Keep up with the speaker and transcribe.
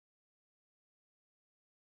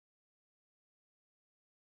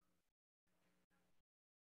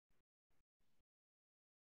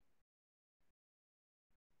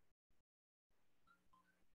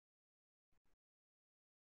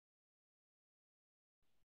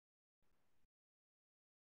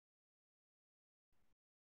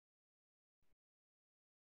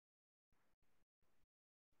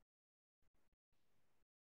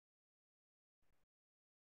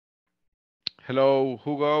Hello,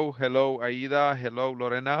 Hugo. Hello, Aida. Hello,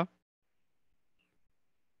 Lorena.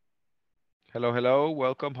 Hello, hello.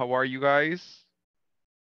 Welcome. How are you guys?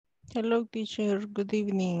 Hello, teacher. Good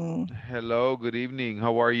evening. Hello, good evening.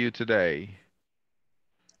 How are you today?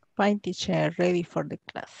 Fine, teacher. Ready for the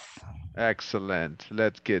class. Excellent.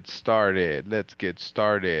 Let's get started. Let's get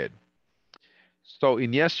started. So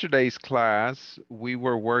in yesterday's class, we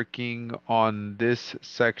were working on this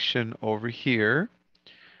section over here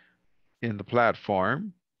in the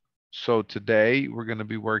platform. So today we're going to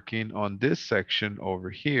be working on this section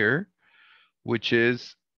over here, which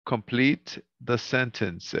is complete the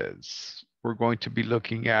sentences. We're going to be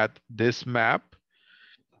looking at this map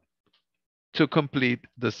to complete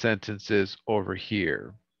the sentences over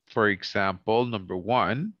here. For example, number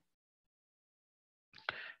 1,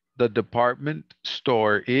 the department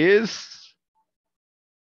store is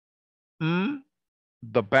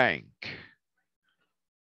the bank.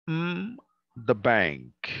 The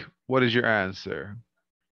bank. What is your answer?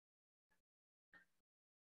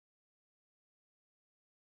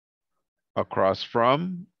 Across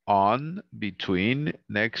from, on, between,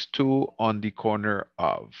 next to, on the corner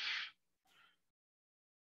of.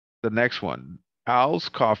 The next one, Al's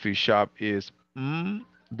coffee shop is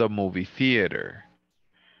the movie theater.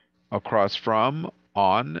 Across from,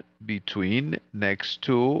 on, between, next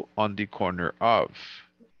to, on the corner of.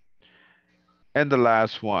 And the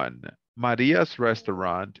last one, Maria's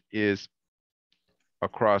restaurant is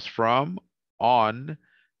across from, on,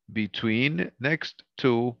 between, next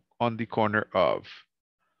to, on the corner of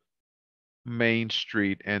Main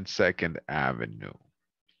Street and 2nd Avenue.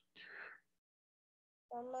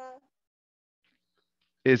 Mama.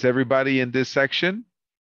 Is everybody in this section?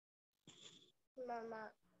 Mama.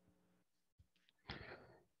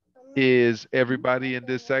 Is everybody in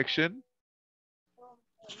this section?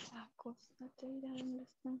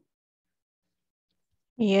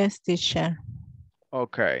 Yes, teacher.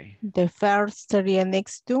 Okay. The first area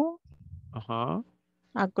next to, Uh-huh.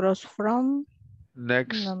 across from,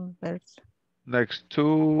 Next numbers. next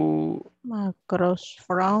to, Across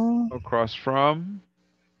from, across from,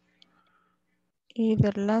 and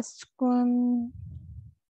the last one.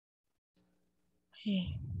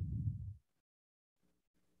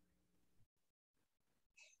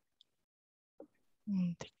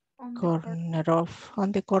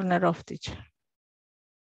 On the corner of teacher.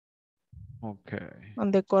 okay.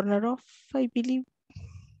 On the corner of, I believe.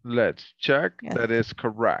 Let's check. Yes. That is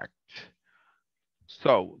correct.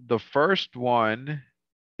 So the first one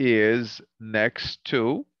is next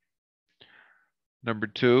to. Number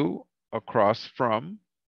 2, across from.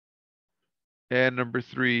 And number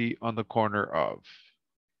 3, on the corner of.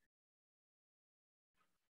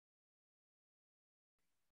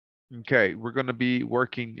 Okay, we're going to be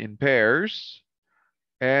working in pairs.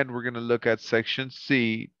 And we're going to look at section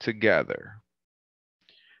C together.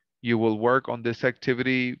 You will work on this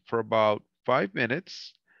activity for about 5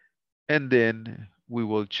 minutes. And then we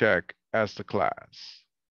will check as the class.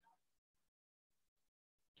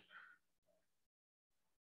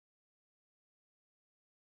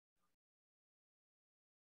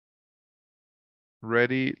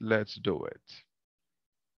 Ready? Let's do it.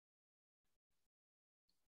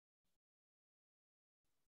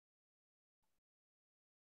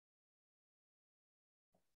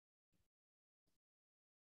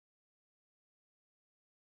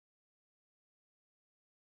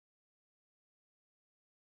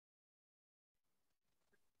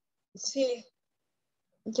 Sí,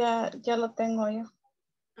 ya lo tengo yo.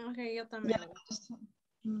 Ok, yo también.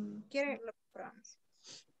 ¿Quiere lo probamos?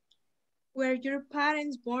 Were your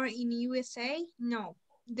parents born in USA? No,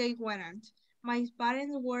 they weren't. My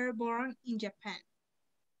parents were born in Japan.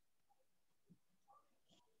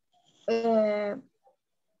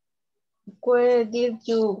 Where did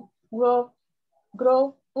you grow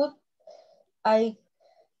up? I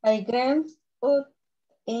grew up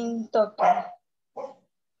in Tokyo.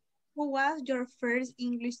 Who was your first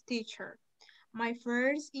English teacher? My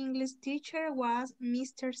first English teacher was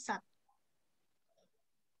Mr. Sato.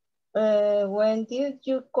 When did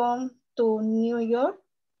you come to New York?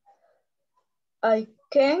 I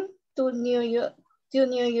came to New York in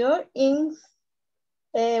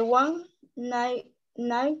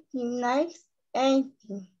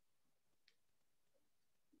 1980.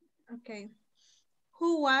 Okay.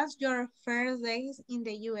 Who was your first days in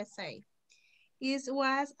the USA? It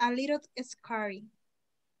was a little scary.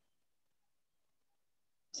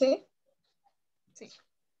 ¿Sí? Sí.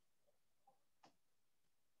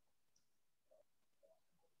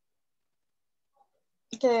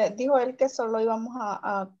 Que dijo él que solo íbamos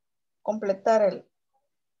a completar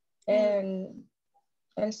el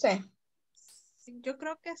C. Yo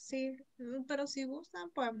creo que sí, pero si gustan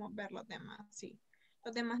podemos ver los demás, sí.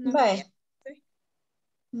 Los demás no Bye. me... Sí.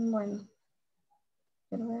 Bueno.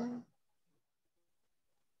 Quiero ver.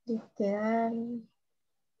 Literal.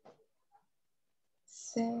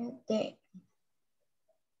 CD.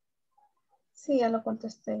 Sí, ya lo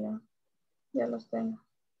contesté yo. Ya los tengo.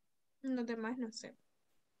 Los demás no sé.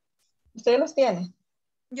 ¿Usted los tiene?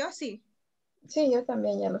 Yo sí. Sí, yo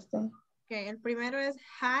también ya los tengo. Ok, el primero es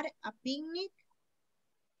had a picnic.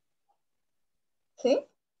 ¿Sí?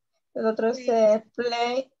 El otro es Sí.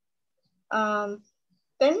 play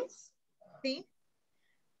tenis. Sí.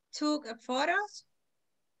 Took a photos.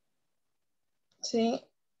 Sí.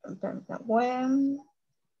 When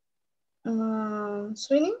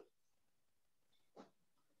swimming.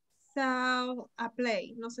 Saw a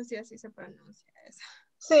play. No sé si así se pronuncia esa.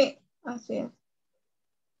 Sí, así es.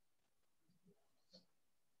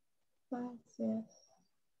 Así es.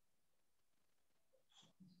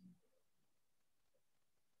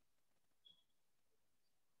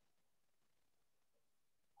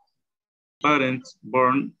 Parents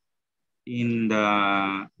born in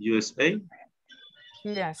the USA?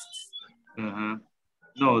 Yes.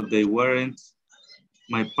 No, they weren't.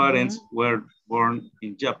 My parents were born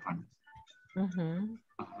in Japan.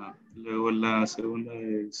 Luego la segunda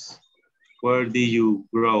es, where did you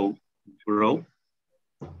grow?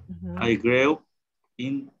 I grew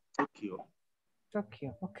in Tokyo.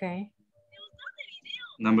 Tokyo, okay.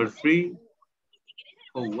 Number 3,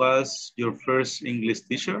 who was your first English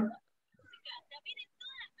teacher?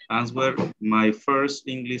 Answer, my first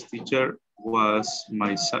English teacher was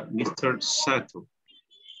Mr. Sato.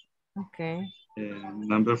 Okay.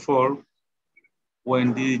 Number 4,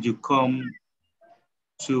 when did you come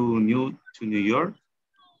to New York?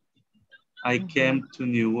 I came to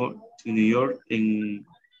New York in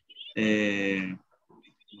 ¿cómo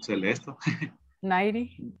se lee esto? 90?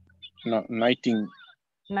 No,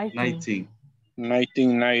 1998.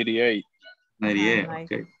 1998. 98,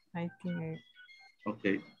 okay. 98.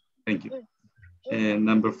 Okay, thank you.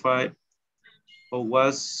 Number 5, what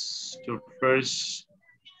was your first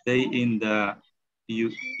day in the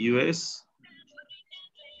US?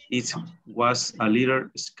 It was a little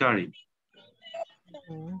scary.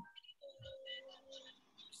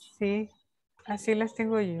 Sí, así las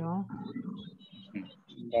tengo yo.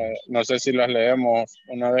 No sé si las leemos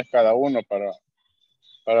una vez cada uno para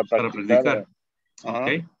Para practicar. practicar.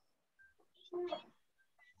 Ok.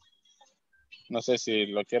 No sé si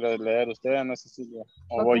lo quiere leer usted, no sé si yo,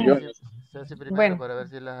 o Okay. voy yo. Ceci primero Bueno. para ver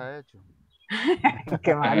si las ha hecho.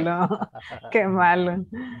 Qué malo, qué malo.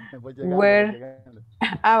 Voy llegando, voy llegando.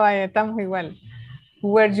 Vaya, estamos igual.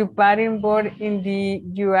 Were you parents born in the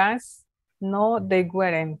US? No, they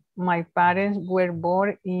weren't. My parents were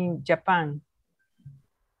born in Japan.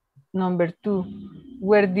 Number 2,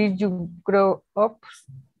 where did you grow up?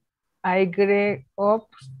 I grew up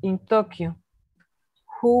in Tokyo.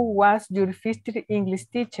 Who was your first English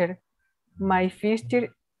teacher? My first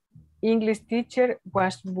English teacher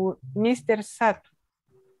was Mr. Sato.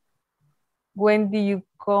 When did you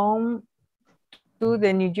come to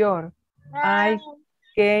the New York? I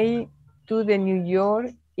came to the New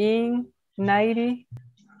York in 90.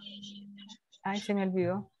 Ay, se me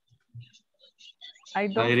olvidó. I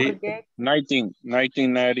don't forget.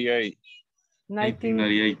 1998.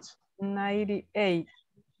 1998.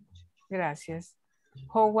 Gracias.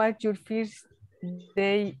 How was your first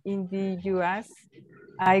day in the US?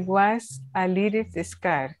 I was a little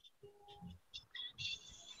scared.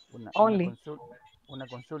 Una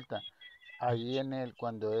consulta. Ahí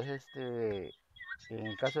cuando es en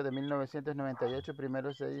el caso de 1998,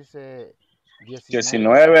 primero se dice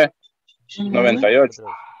 19, 98.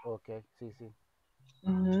 Ok, sí, sí.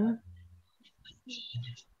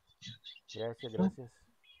 Gracias.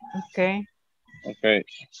 Ok.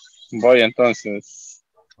 Voy entonces.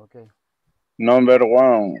 Ok. Number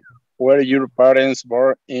 1, were your parents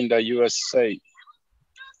born in the USA?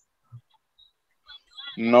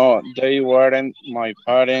 No, they weren't. My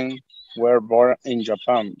parents were born in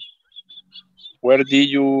Japan. Where did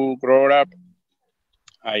you grow up?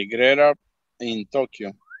 I grew up in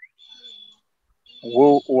Tokyo.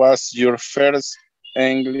 Who was your first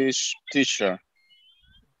English teacher?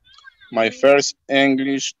 My first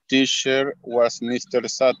English teacher was Mr.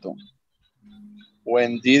 Sato.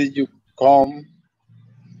 When did you come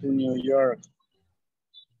to New York?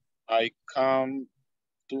 I came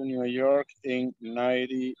to New York in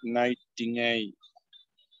 1998.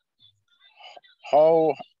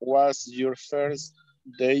 How was your first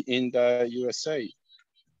day in the USA?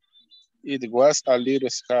 It was a little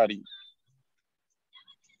scary.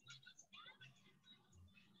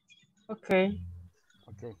 Okay.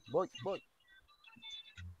 Okay, boy.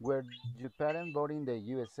 Were your parents born in the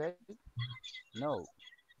USA? No,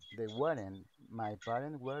 they weren't. My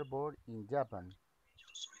parents were born in Japan.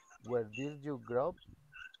 Where did you grow up?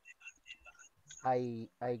 I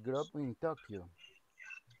grew up in Tokyo.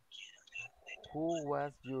 Who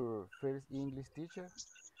was your first English teacher?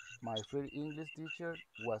 My first English teacher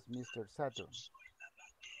was Mr. Sato.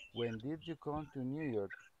 When did you come to New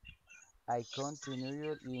York? I come to New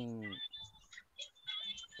York in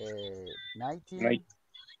 19,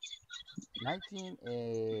 19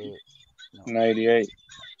 no, 98.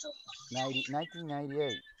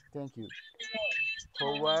 1998. Thank you.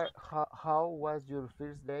 How was your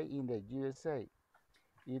first day in the USA?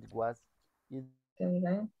 It was, it,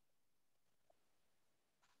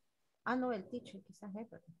 Ah, no, el teacher, quizás es,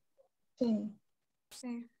 ¿verdad? Sí.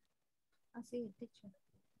 Sí. Ah, sí, el teacher.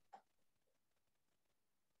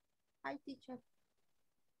 Hi, teacher.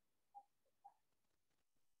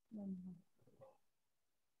 No, no.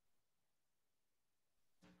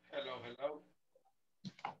 Hello.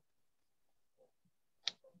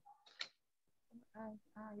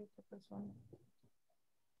 Ay, otra persona.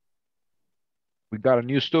 We got a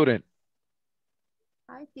new student.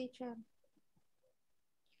 Hi, teacher.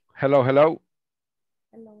 Hello. Hello.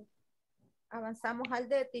 ¿Avanzamos al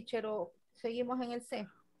D, teacher, o seguimos en el C?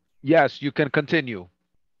 Yes, you can continue.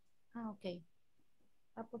 Ah, ok.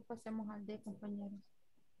 Ah, pues pasemos al D, compañeros.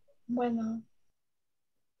 Bueno,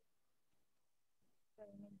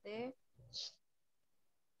 En el D,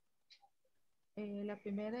 la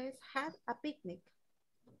primera es had a picnic.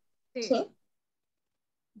 Sí. sí.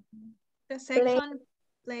 The second,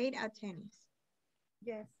 played at tennis.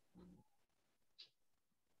 Yes.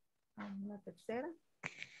 La tercera.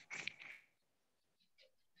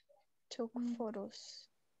 Took photos.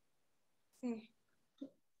 Sí.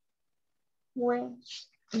 Buen.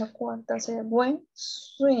 La cuarta sería buen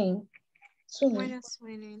swing. Swing. Buenas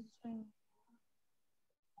swimming.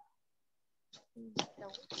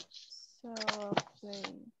 So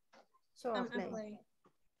play. So A play. play.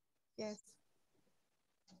 Yes.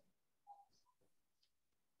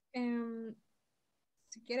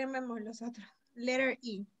 Si quieren vemos los otros. Letter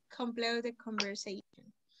E, complete the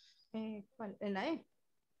conversation. ¿Cuál? ¿En la E?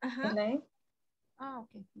 Ajá. ¿La E? Ah,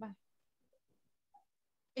 ok, va.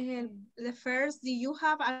 The first, do you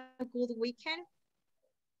have a good weekend?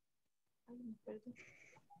 Ay, me perdí.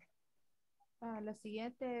 La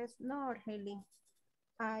siguiente es, no, really.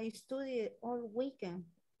 I studied all weekend.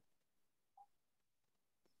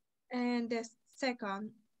 And the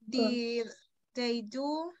second, did they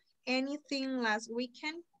do anything last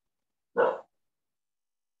weekend?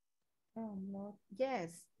 Oh, no.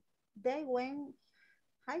 Yes, they went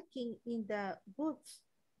hiking in the woods.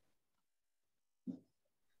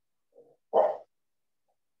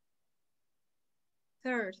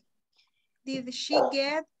 Third, did she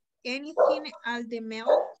get anything at the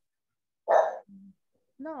mall?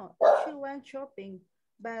 No, she went shopping,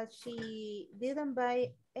 but she didn't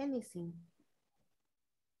buy anything.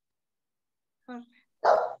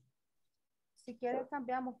 Si quiere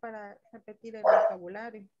cambiamos para repetir el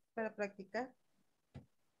vocabulario, para practicar.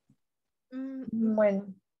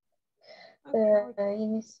 Bueno.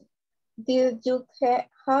 Okay. Did you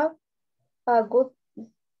have a good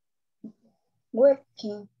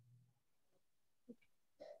working?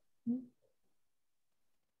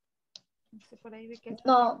 Por ahí vi que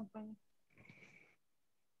No.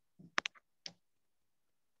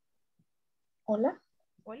 Hola.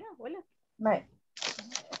 Hola. Right.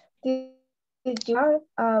 Did you have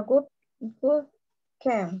a good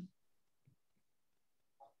weekend?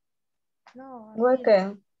 No.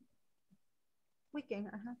 Weekend. Weekend,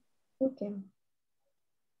 ajá. Weekend.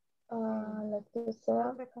 La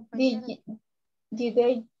tercera. Otra compañera. Did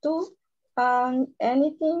they do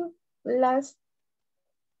anything last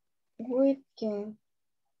weekend?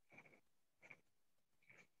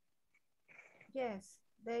 Yes,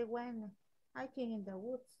 they went hiking in the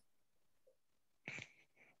woods.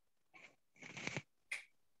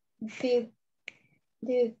 Did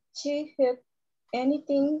she have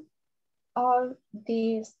anything on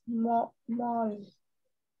this mall?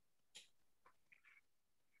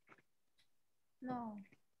 No,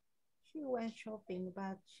 she went shopping,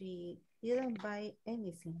 but she didn't buy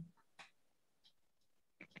anything.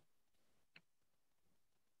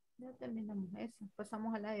 Ya terminamos eso.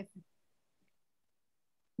 Pasamos a la F.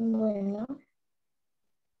 Bueno.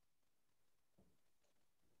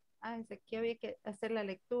 Es aquí había que hacer la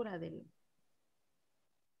lectura del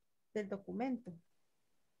documento.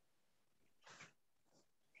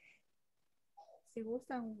 Si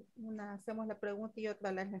gustan, una hacemos la pregunta y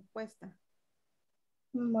otra la respuesta.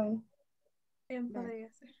 Bueno. Bien, podría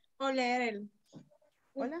ser. O leer un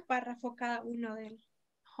Hola. párrafo cada uno del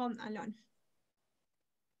Home Alone.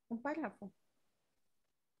 Un párrafo.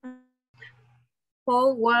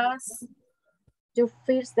 How was your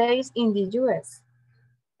first days in the US?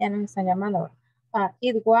 Ya nos están llamando.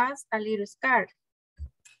 It was a little scared.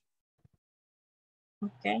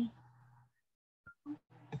 Okay.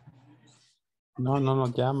 No, no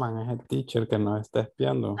nos llaman, es el teacher que nos está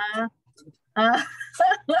espiando. Ah.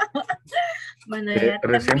 Bueno, ya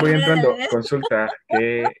Recién voy terminé. entrando. Consulta,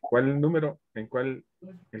 ¿cuál es el número? ¿El cual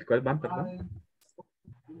van, perdón?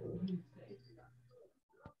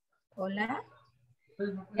 Hola.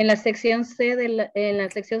 En la sección C, en la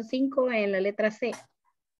sección 5, en la letra C.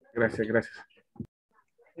 Gracias, gracias.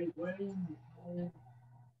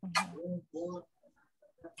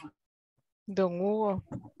 Don Hugo.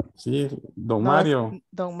 Sí, don No, Mario.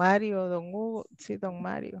 Don Mario, Don Hugo. Sí, Don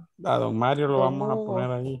Mario. A don Mario lo Don vamos a Hugo.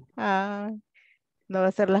 poner ahí. Ah, no va a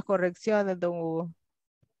hacer las correcciones, Don Hugo.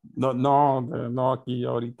 No, no, no, aquí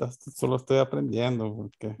yo ahorita solo estoy aprendiendo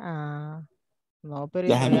porque Ah, no, pero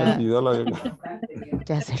ya se me olvidó lo de...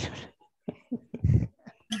 ya se lo...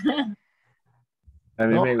 A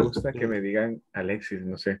mí No, me gusta que me digan Alexis,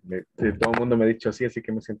 no sé. Todo el mundo me ha dicho así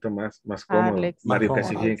que me siento más cómodo. Alexis. Mario Más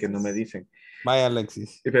casi cómodo. bien que no me dicen. Vaya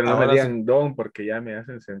Alexis. Pero no me Ahora sí. digan Don porque ya me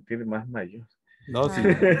hacen sentir más mayor. No, sí,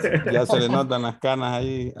 Ah. ya se le notan las canas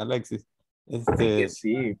ahí, Alexis. Es que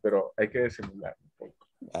sí, pero hay que disimular un poco.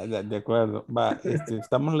 De acuerdo. Va,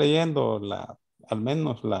 estamos leyendo al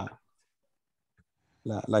menos la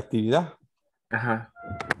actividad. Ajá.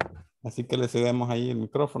 Así que le cedemos ahí el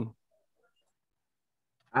micrófono.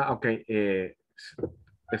 Ok.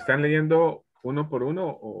 ¿Están leyendo uno por uno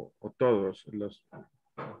o todos los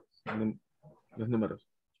números?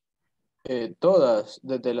 Todas,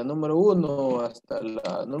 desde la número 1 hasta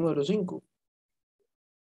la número 5.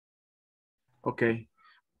 Okay.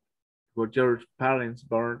 Were your parents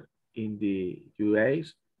born in the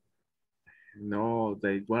US? No,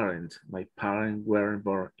 they weren't. My parents were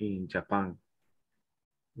born in Japan.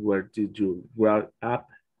 Where did you grow up?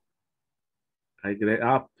 I grew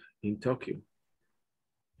up in Tokyo.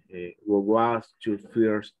 What was your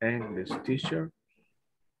first English teacher?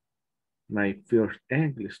 My first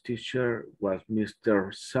English teacher was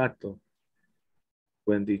Mr. Sato.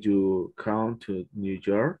 When did you come to New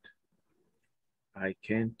York? I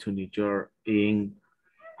came to New York in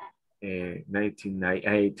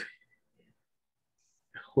 1998.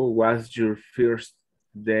 Who was your first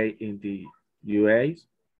day in the US?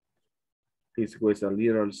 It was a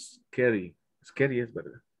little scary. Scary es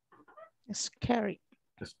verdad. Scary.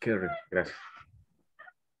 Scary, gracias.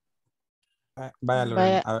 Vaya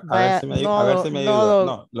Lorena, a ver si me ayuda.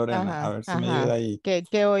 No, Lorena, ajá, a ver si me ayuda ahí.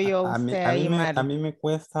 ¿Qué oyó usted ahí, a mí me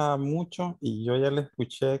cuesta mucho y yo ya le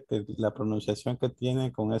escuché que la pronunciación que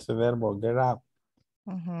tiene con ese verbo get up.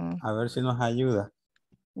 A ver si nos ayuda.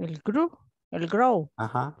 El grow.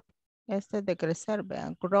 Ajá. Este es de crecer,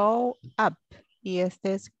 vean. Grow up. Y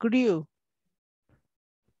este es grew.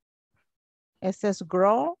 Este es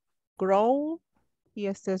grow. Y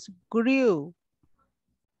este es grew.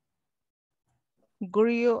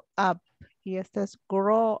 Grew up. Y este es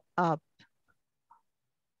grow up.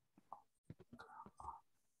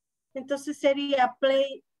 Entonces sería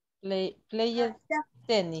play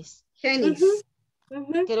Tenis. Tenis.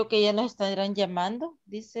 Creo que ya nos estarán llamando,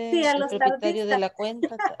 dice Sí, a el los propietario de tardistas. la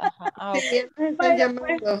cuenta. Ajá, Sí, ok. ya nos están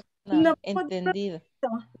llamando. No, entendido.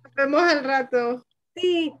 Nos vemos al rato.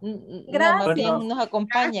 Sí. No, más bien nos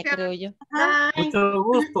acompaña, creo yo. Mucho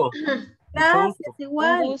gusto. Gracias,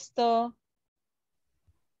 igual. Un gusto.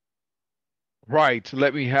 Right,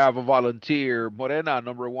 let me have a volunteer. Morena,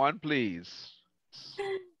 number 1, please.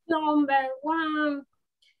 Number 1.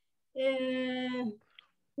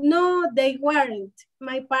 No, they weren't.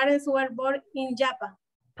 My parents were born in Japan.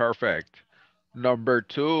 Perfect. Number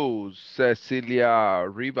 2, Cecilia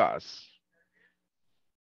Rivas.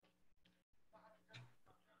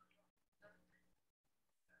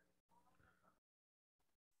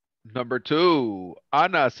 Number 2,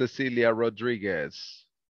 Ana Cecilia Rodriguez.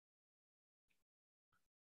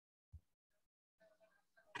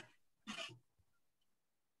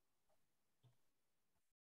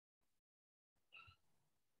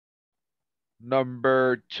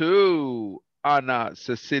 Number 2, Ana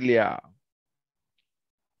Cecilia.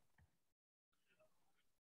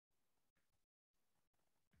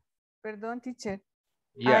 Perdón, teacher.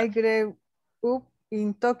 Yes. I grew up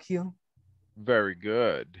in Tokyo. Very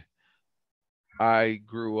good. I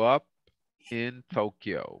grew up in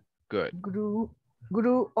Tokyo. Good. Grew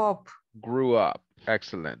up. Grew up.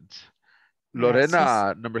 Excellent.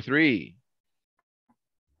 Lorena, number 3.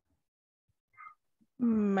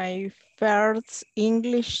 My first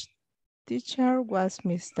English teacher was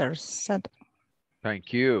Mr. Sutton.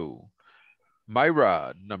 Thank you.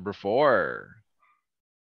 Myra, number 4.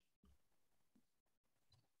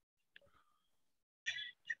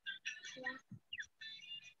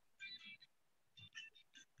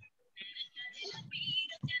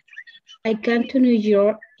 I came to New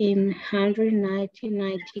York in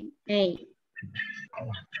 1998.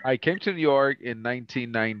 I came to New York in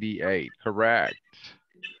 1998. Correct.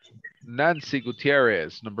 Nancy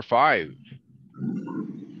Gutierrez, number 5.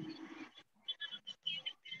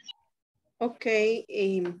 Okay.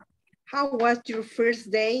 How was your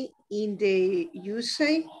first day in the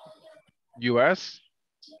USA? US?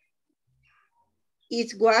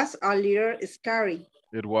 It was a little scary.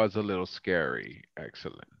 It was a little scary.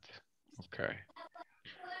 Excellent. Okay.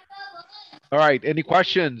 All right. Any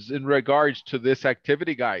questions in regards to this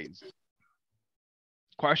activity, guys?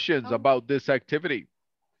 Questions about this activity?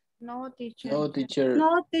 No, teacher. No, teacher.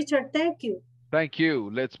 No, teacher, thank you. Thank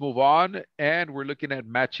you. Let's move on. And we're looking at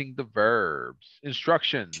matching the verbs.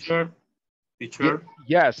 Instructions. Teacher.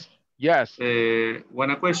 Yes. Yes.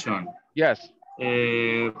 Buena question. Yes.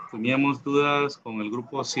 Teníamos dudas con el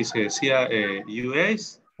grupo si se decía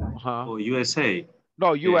US o USA.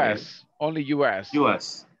 No, US. Only US.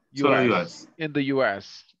 US. Solo US. In the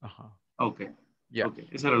US. Okay. Yeah. Okay.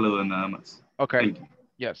 Esa era la duda nada más. Okay. Thank you.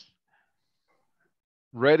 Yes.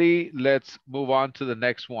 Ready? Let's move on to the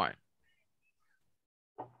next one.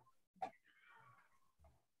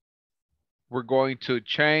 We're going to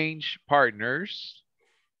change partners.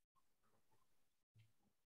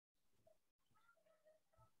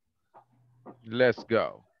 Let's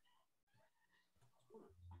go.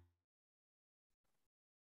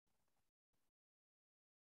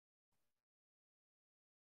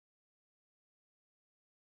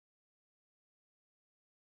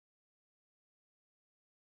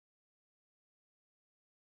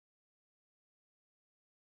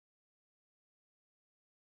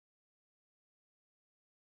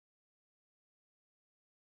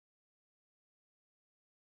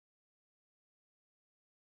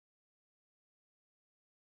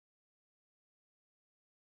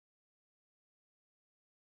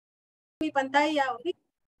 Mi pantalla ahorita.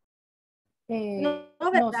 No,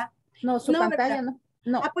 ¿verdad? No, su pantalla ¿verdad?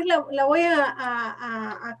 no. Ah, pues la voy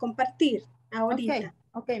a compartir ahorita.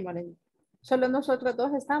 Ok, Moreno. Solo nosotros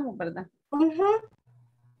dos estamos, ¿verdad?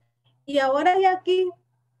 Y ahora ya aquí.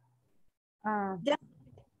 Ya.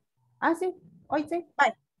 Sí, hoy sí.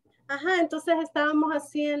 Bye. Ajá, entonces estábamos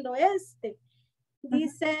haciendo este.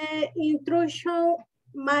 Dice intrusion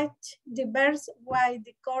match the verbs with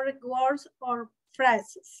the correct words or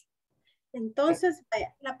phrases. Entonces,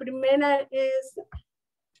 vaya, la primera es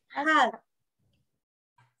had.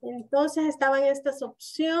 Entonces estaban estas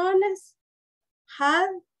opciones. Had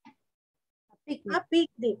a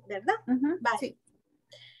picnic, ¿verdad? Vale. Sí.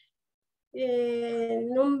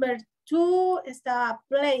 Number 2 estaba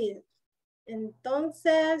play.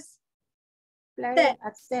 Entonces, play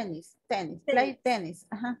at tennis. Play tennis.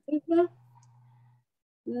 Ajá.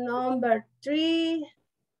 Number 3,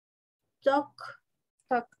 talk.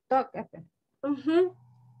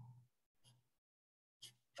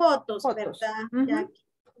 Fotos, ¿verdad?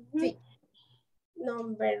 Sí.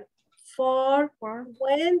 Number 4,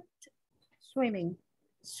 went swimming.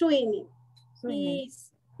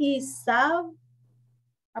 Is a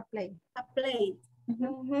play.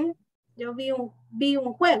 Yo vi un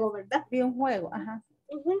juego, ¿verdad? Vi un juego, ajá.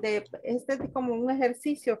 Este es como un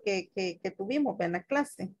ejercicio que tuvimos en la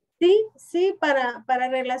clase. Sí, para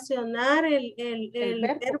relacionar el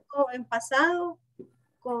verbo en pasado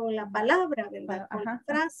con la palabra, ¿verdad? Con la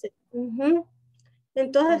frase.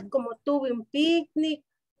 Entonces, como tuve un picnic,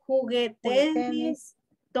 jugué tenis,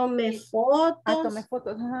 tomé fotos. Tomé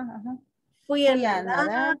fotos, ajá. Fui a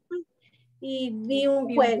nadar y vi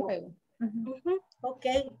un juego. Ok.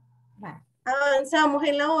 Avanzamos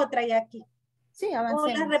en la otra y aquí. Sí,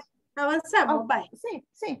 avanzamos. Avanzamos, bye.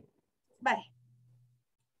 Sí. Bye.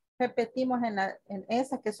 Repetimos en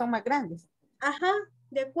esas que son más grandes. Ajá,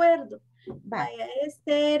 de acuerdo. Vaya,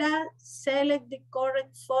 este era select the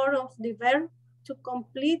correct form of the verb to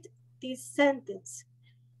complete this sentence.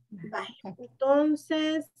 Vaya,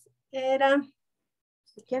 entonces era...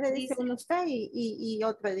 Si quiere dice uno usted y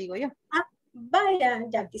otro digo yo. Vaya,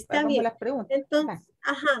 ya aquí está bien. Las preguntas. Entonces,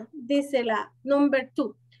 ajá, dice la number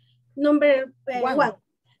 2. Number 1.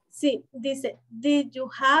 Sí, dice, did you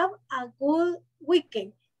have a good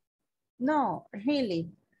weekend? No,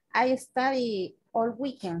 really. I study all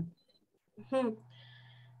weekend.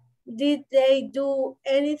 Did they do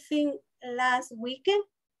anything last weekend?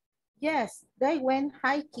 Yes, they went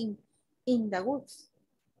hiking in the woods.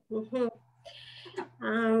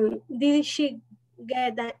 Did she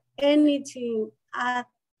get anything at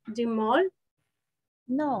the mall?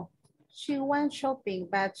 No, she went shopping,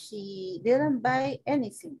 but she didn't buy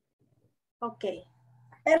anything. Ok.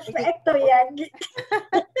 Perfecto, Jackie.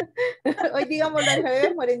 Hoy digámoslo al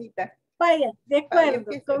revés, Morenita. Vaya, de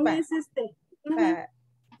acuerdo. Comience usted.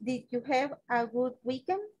 Did you have a good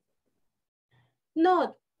weekend?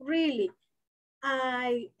 Not really.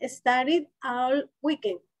 I studied all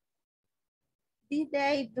weekend. Did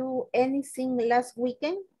they do anything last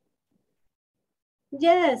weekend?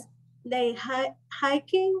 Yes, they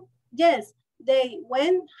hiking. Yes, they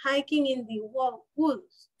went hiking in the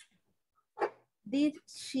woods. Did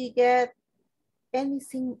she get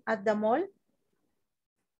anything at the mall?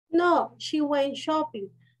 No, she went shopping,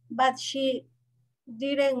 but she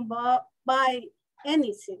didn't buy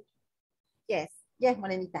anything. Yes, yes,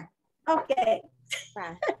 Morenita. Okay.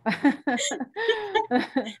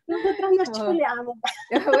 Nosotros nos chuleamos.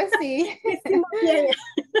 Pues sí. Hicimos bien.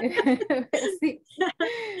 Sí.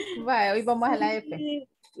 Va, hoy vamos a la F.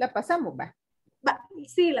 ¿La pasamos, va? Va,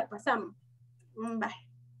 sí, la pasamos. Va.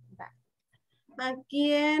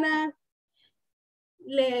 Aquí era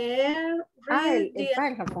leer, read el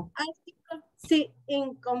párrafo. article. Sí,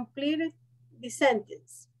 incomplete the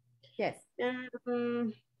sentence. Yes.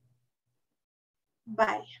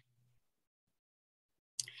 Vaya.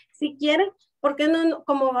 Si quieren, ¿por qué no?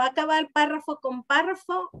 Como va a acabar párrafo con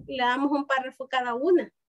párrafo, le damos un párrafo cada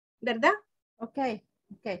una, ¿verdad? Ok,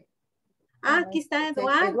 ok. Aquí está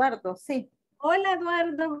Eduardo. Eduardo, sí. Hola,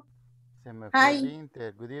 Eduardo. Se me fue el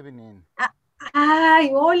Inter. Good evening.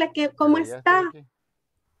 Ay, hola, ¿cómo está?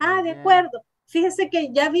 De acuerdo. Fíjese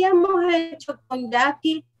que ya habíamos hecho con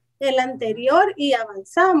Jackie el anterior y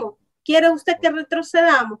avanzamos. ¿Quiere usted que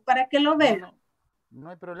retrocedamos para que lo vea? No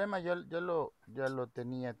hay problema, yo lo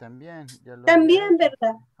tenía también. También,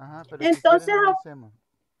 ¿verdad? Ajá, pero entonces, si avancemos.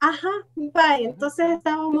 Ajá, vaya, entonces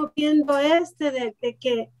estábamos viendo de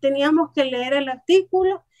que teníamos que leer el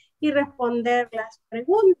artículo y responder las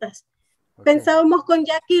preguntas. Okay. Pensábamos con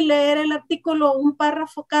Jackie leer el artículo un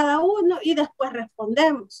párrafo cada uno y después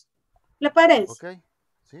respondemos. ¿Le parece? Ok,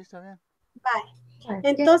 sí, está bien. Vaya.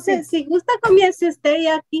 Entonces, si gusta, comience usted,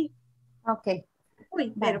 Jackie. Ok.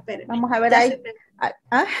 Uy, pero. Vamos a ver ahí.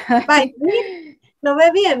 Vaya, ¿lo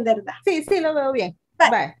ve bien, verdad? Sí, lo veo bien.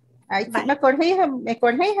 Vaya. Ahí sí me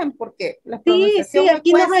corrigen porque la Sí, pronunciación me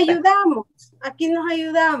aquí cuesta. Aquí nos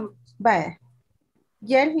ayudamos. Vaya.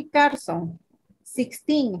 Jerry Carson,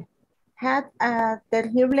 16, had a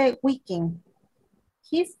terrible weekend.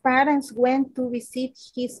 His parents went to visit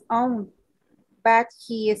his own, but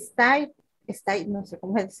he stayed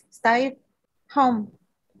home.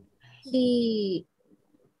 He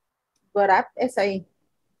got up, es ahí.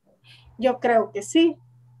 Yo creo que sí.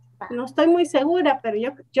 No estoy muy segura, pero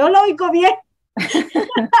yo lo oigo bien.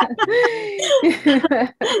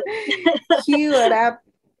 He got up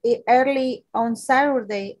early on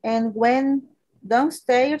Saturday and went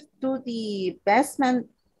downstairs to the basement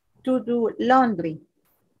to do laundry.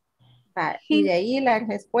 Y de ahí la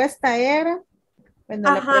respuesta era,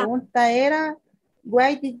 la pregunta era,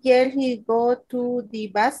 why did Jerry go to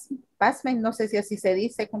the basement? No sé si así se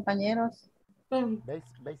dice, compañeros.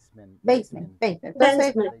 Basement.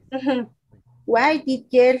 Entonces, why did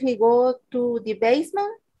Jerry go to the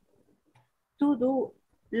basement? To do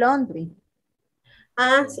laundry.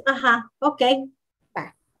 Ok.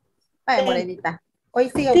 Vaya, Morenita. Hoy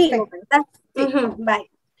sigue usted. ¿Verdad? Sí. Bye.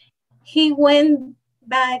 He went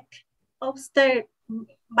back upstairs,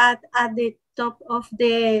 but at the top of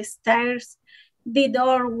the stairs, the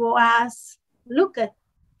door was locked.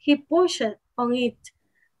 He pushed on it,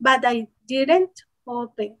 but I didn't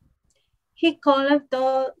open. He called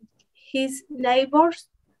to his neighbors,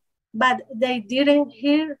 but they didn't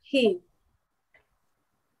hear him.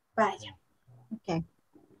 Vaya. Okay.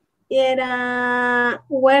 Era,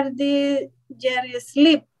 where did Jerry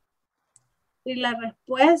sleep? Y la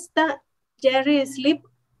respuesta, Jerry sleep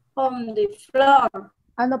on the floor.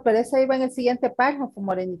 No, pero esa iba en el siguiente párrafo,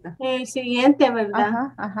 Morenita. El siguiente,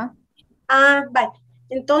 ¿verdad? Ajá. Vale.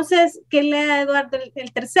 Entonces, ¿qué lea Eduardo?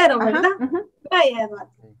 El tercero, ¿verdad? Vaya,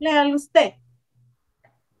 Eduardo. Léalo usted.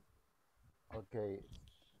 Okay.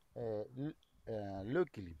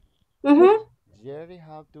 Luckily, Jerry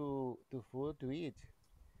had to food to eat.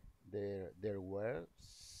 There were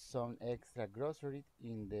some extra groceries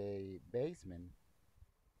in the basement,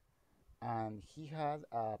 and he had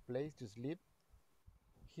a place to sleep.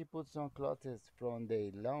 He put some clothes from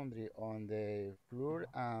the laundry on the floor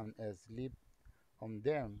and sleep on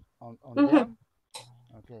them. Them?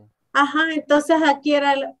 Okay. Entonces aquí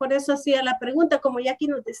era, por eso hacía la pregunta, como ya aquí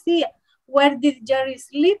nos decía, Where did Jerry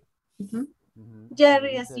sleep?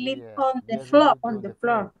 Jerry Ahí sleep sería on the Jerry floor. sleep on the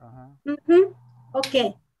floor. Ajá.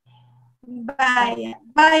 Ok. Vaya,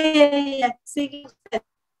 vaya, sigue usted.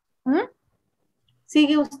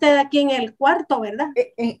 Sigue usted aquí en el cuarto, ¿verdad?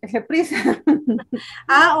 Reprisa.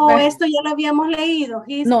 O esto ya lo habíamos leído.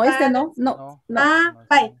 No, este no, no. Vaya.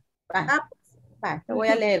 Va, lo voy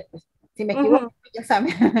a leer. Pues. Si me equivoco, ya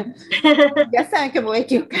saben. Ya saben que me voy a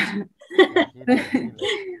equivocar.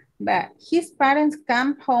 Va. His parents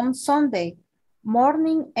came home Sunday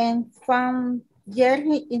morning and found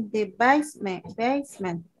Jerry in the basement.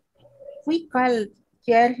 We called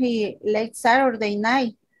Jerry late Saturday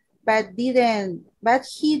night, but he didn't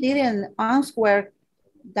answer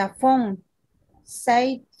the phone,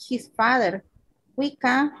 said his father. We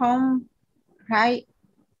came home right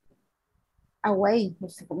away. No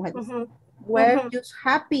sé cómo es. We're just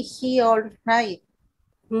happy he all right.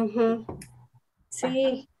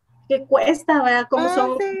 Sí, que cuesta, ¿verdad? Como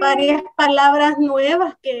son varias palabras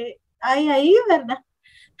nuevas que hay ahí, ¿verdad?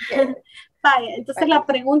 Vaya, entonces la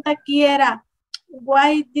pregunta aquí era,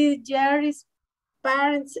 why did Jerry's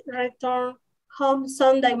parents return home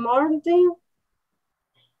Sunday morning?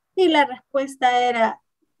 Y la respuesta era,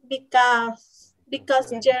 because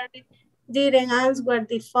Jerry didn't answer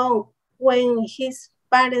the phone when his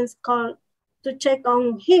parents called to check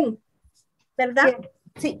on him, ¿verdad?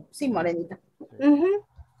 Sí, sí, Morenita.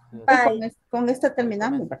 Con esta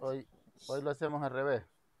terminamos. Hoy lo hacemos al revés.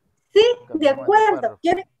 Sí, de acuerdo.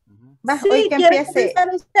 ¿Quiere? Sí, hoy que ¿quiere empiece. empezar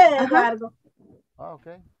usted, Eduardo? Ok.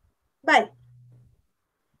 Bye.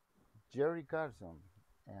 Jerry Carson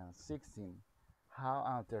and 16. How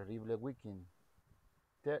a terrible weekend.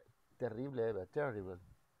 Terrible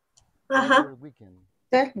weekend.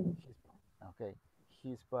 Okay.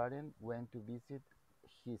 His parents went to visit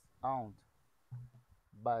his aunt,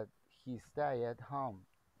 but he stayed at home.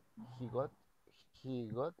 He got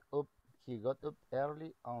up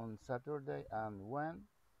early on Saturday and went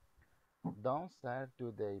downstairs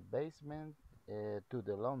to the basement to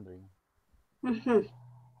the laundry. Un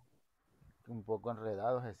poco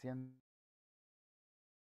enredado se siente.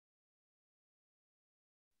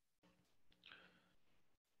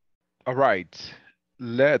 All right,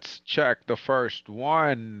 let's check the first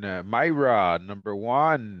one. Myra, number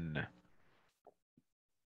 1.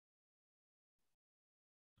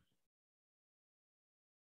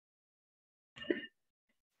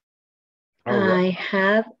 I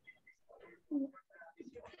have.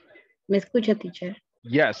 ¿Me escucha, teacher?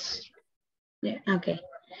 Yes. Yeah, okay.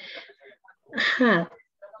 Have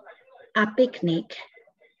a picnic.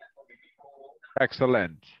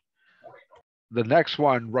 Excellent. The next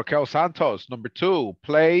one, Raquel Santos, number 2,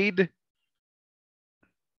 played.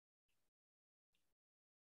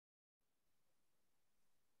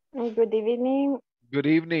 Good evening. Good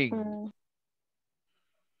evening.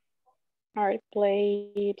 I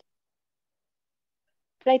play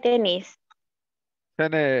tennis.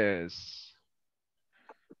 Tennis.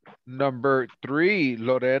 Number 3,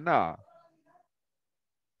 Lorena.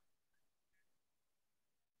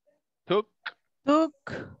 Took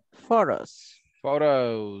photos.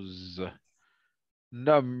 Photos.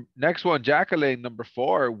 Next one, Jacqueline, number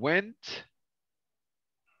 4, went.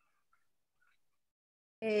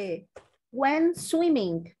 When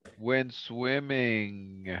swimming. Went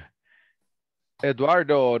swimming.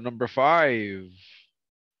 Eduardo, number 5.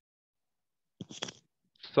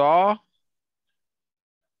 Saw.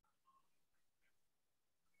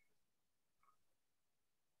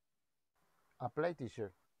 A play,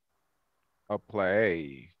 teacher. A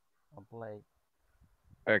play. A play.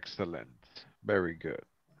 Excellent. Very good.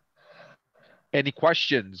 Any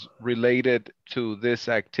questions related to this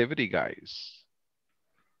activity, guys?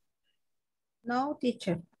 No,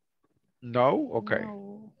 teacher. No? Okay.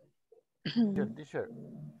 No. Teacher.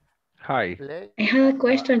 Hi. I have a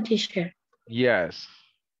question, teacher. Yes.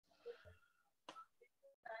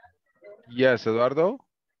 Yes, Eduardo.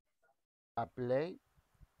 A play.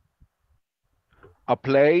 A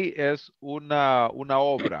play es una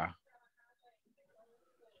obra.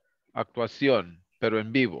 Actuación, pero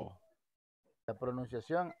en vivo. La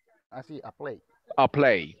pronunciación, así, a play. A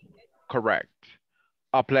play, correct.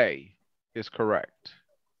 A play is correct.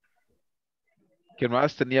 ¿Quién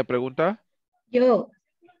más tenía pregunta? Yo.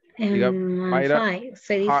 Mayra.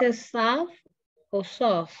 ¿Se dice soft o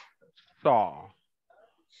soft? Saw.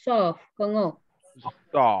 Soft, con O.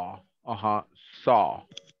 Saw. Saw.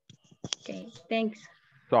 Okay, thanks.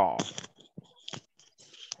 Saw.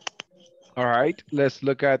 All right, let's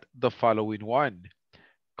look at the following one.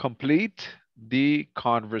 Complete the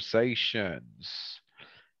conversations.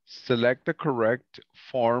 Select the correct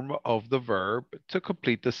form of the verb to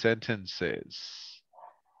complete the sentences.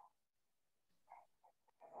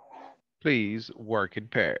 Please work in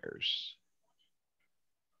pairs.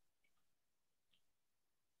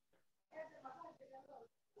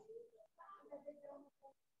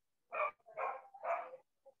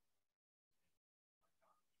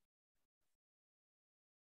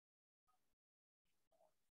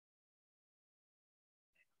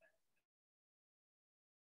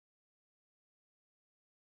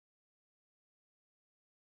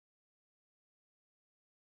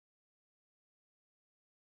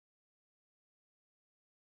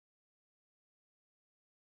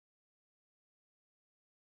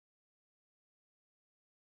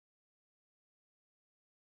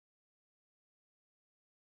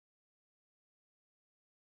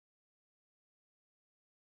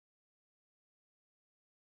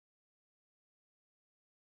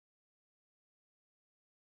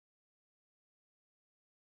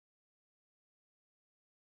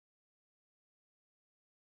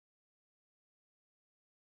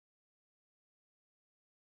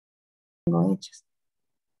 Hechas.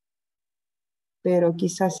 Pero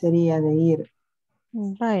quizás sería de ir.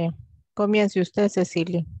 Vaya, comience usted,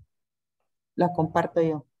 Cecilia. La comparto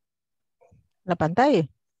yo. ¿La pantalla?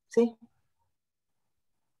 Sí.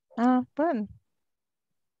 Ah, bueno.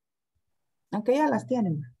 Aunque ya las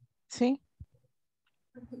tienen. Sí.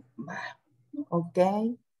 Ok.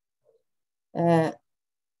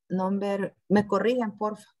 Me corrigen,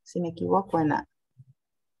 porfa, si me equivoco en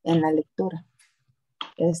la lectura.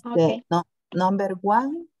 Okay. No, number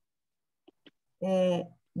one.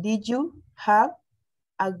 Did you have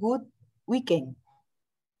a good weekend?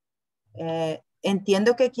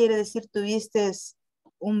 Entiendo que quiere decir tuviste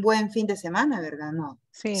un buen fin de semana, ¿verdad? No.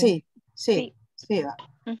 Sí. Sí, va.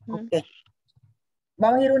 Ok.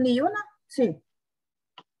 ¿Vamos a ir una y una? Sí.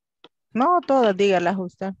 No, todas, dígalas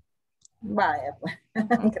usted. Vaya, pues.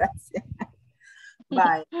 Gracias.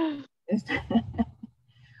 Vaya.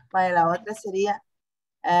 Vaya, la otra sería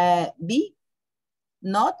B.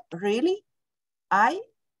 Not really. I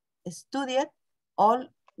studied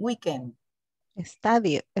all weekend.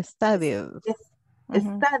 Studied. Studied.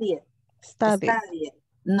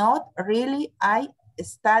 Not really. I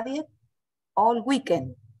studied all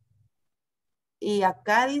weekend. Y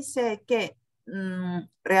acá dice que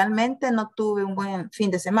realmente no tuve un buen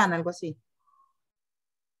fin de semana, algo así.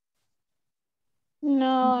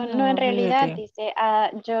 No, en realidad dice,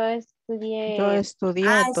 yo estudié. Yo estudié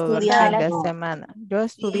todo el fin de semana. Yo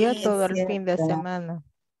estudié Sí, todo es el fin de cierto. semana.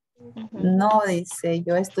 No, dice,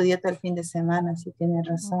 yo estudié todo el fin de semana, sí tiene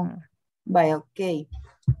razón. Vaya, ok.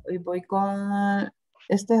 Hoy voy con,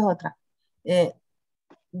 esta es otra.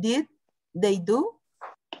 Did they do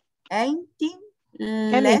anything?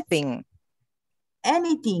 Anything.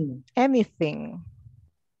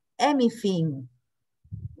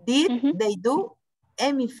 Did they do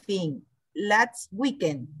anything last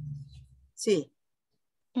weekend? Sí.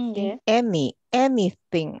 Yeah.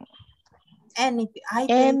 Anything.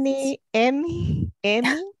 Anything. Anything.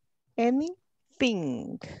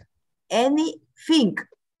 Anything.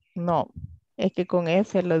 No, es que con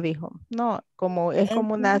F lo dijo. No, es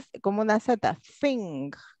como una Z.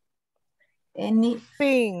 Thing.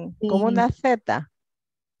 Anything. Como una Z.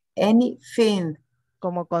 Anything.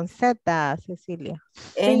 Como con Z, Cecilia.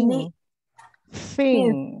 Anything.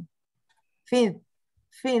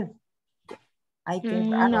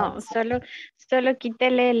 No, solo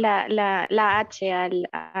quítele la H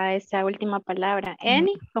a esa última palabra.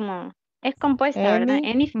 Any, como es compuesta, ¿verdad?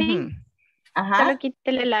 Anything. Solo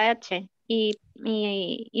quítele la H y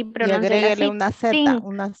pronúnciala agréguele así.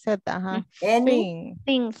 una Z, ajá.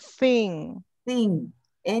 Anything.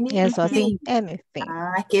 Eso así, anything.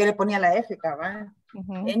 Ah, es que yo le ponía la F, cabal.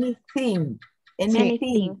 Anything.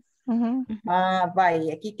 Ah,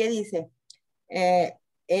 vaya, aquí qué dice.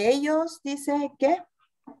 Ellos dice ¿qué?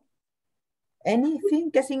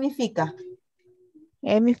 Anything, ¿qué significa?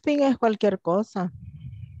 Anything es cualquier cosa.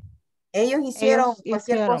 Ellos hicieron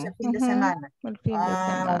cualquier cosa el fin de semana. El fin de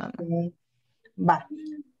semana. Okay. Va,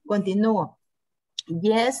 continúo.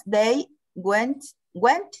 Yes, they went.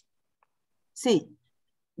 Sí.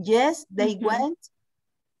 Yes, they went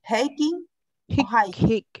hiking.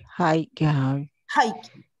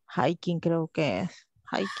 Hiking creo que es.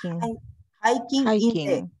 Hiking in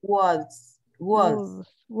the woods.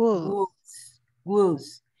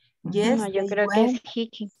 Yes, no, yo creo que es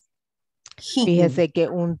hiking. Fíjese que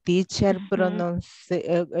un teacher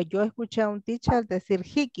yo escuché a un teacher decir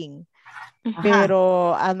hiking,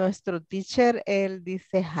 pero a nuestro teacher él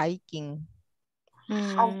dice hiking.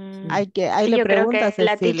 Ahí Sí, le yo creo pregunta a que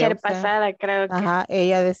la Cecilia, teacher o sea, pasada creo que ajá,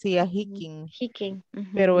 ella decía hiking, hiking.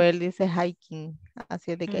 pero él dice hiking,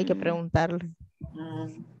 así es de que hay que preguntarle.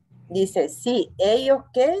 Dice, sí, ellos,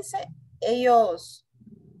 ¿qué dice? Ellos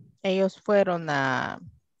fueron a,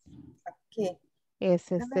 ¿qué? No me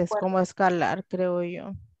es como acuerdo. escalar, creo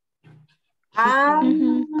yo. Ah,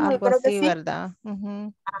 Hiking, yo algo creo que así, sí. ¿verdad?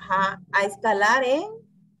 Ujú. Ajá, a escalar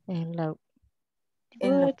En la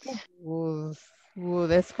en la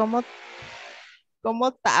wood, es como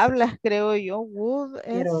tablas, creo yo. Wood es.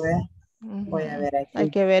 quiero ver. Voy a ver Hay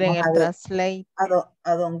aquí. que ver en Vamos el a ver. translate.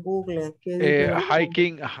 A don Google, ¿qué dice?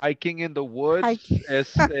 Hiking in the woods Hiking.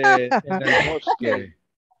 es en el bosque.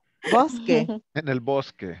 Bosque. En el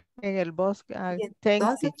bosque. En el bosque. Y Thanks,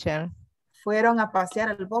 entonces, teacher. ¿fueron a pasear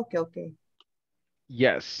al bosque o qué?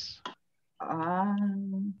 Yes.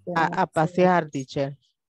 A pasear, teacher.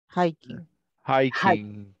 Hiking.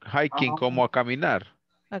 Hiking, como a caminar.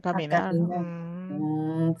 A caminar.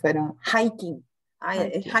 Fueron hiking.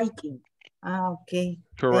 Es Hiking. hiking. Ok.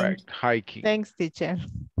 Correct. Hiking. Thanks, teacher.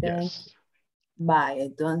 Yes. Vaya,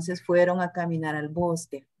 entonces fueron a caminar al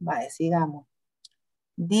bosque. Vaya, sigamos.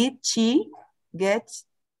 Did she get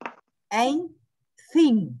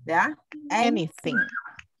anything? ¿Ya? Anything.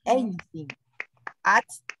 Anything. At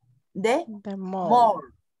the mall.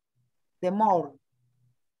 The mall.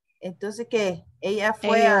 Entonces, ¿qué? Ella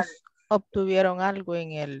fue Ellos obtuvieron algo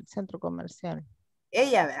en el centro comercial.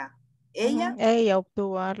 Ella, ¿verdad? Ella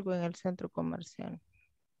obtuvo algo en el centro comercial.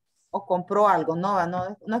 O compró algo, no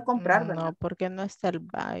es comprar, ¿verdad? No, porque no está el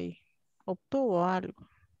buy. Obtuvo algo.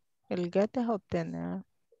 El get es obtener.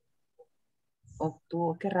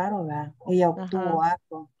 Obtuvo, qué raro, ¿verdad? Ella obtuvo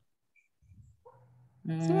algo.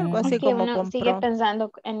 Sí, algo así Es que como uno sigue compró.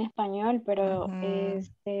 pensando en español, pero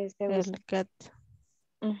se usa. El get.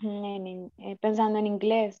 Pensando en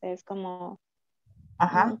inglés, es como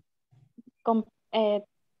Ajá.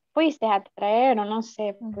 fuiste a traer o no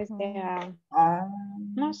sé, fuiste a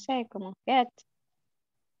no sé, como get.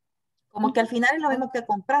 Como que al final es lo mismo que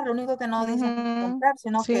comprar, lo único que no dicen comprar,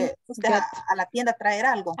 sino Sí, que fuiste a la tienda a traer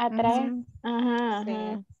algo. A traer. Ajá,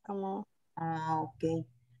 Sí. como. Ok.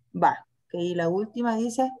 Va. Ok, y la última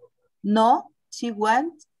dice, no, she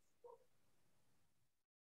went.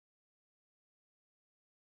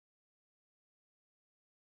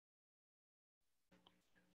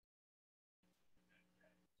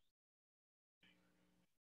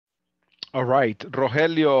 All right.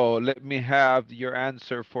 Rogelio, let me have your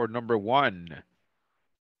answer for number 1.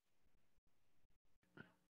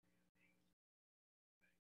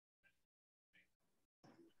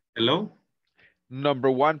 Hello?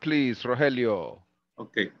 Number 1, please, Rogelio.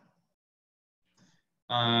 Okay.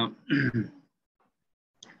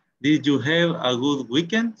 Did you have a good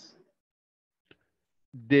weekend?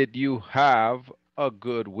 Did you have a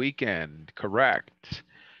good weekend? Correct.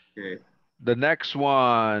 Okay. The next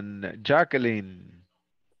one, Jacqueline.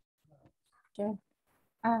 Okay.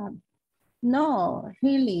 No,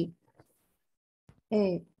 really.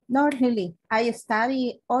 Not really. I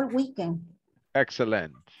study all weekend.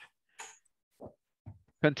 Excellent.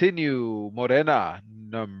 Continue, Morena,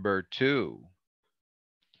 number 2.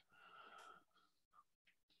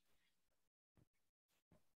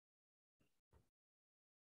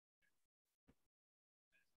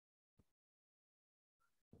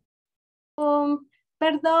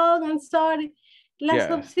 Perdón, I'm sorry. Las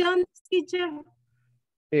Yes. opciones, teacher.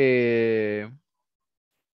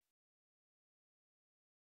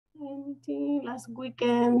 Last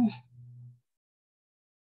weekend.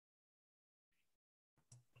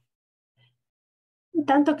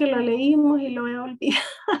 Tanto que lo leímos y lo he olvidado.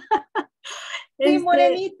 Sí,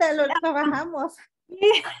 Morenita, lo trabajamos.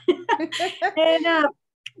 Era,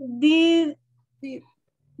 did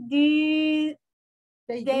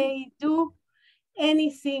they do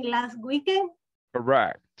anything last weekend?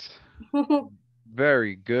 Correct.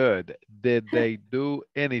 Very good. Did they do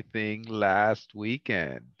anything last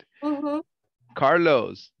weekend?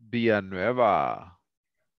 Carlos Villanueva,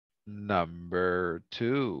 number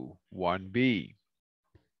 2, 1B.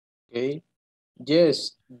 Okay.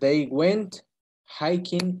 Yes, they went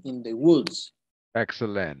hiking in the woods.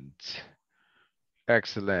 Excellent.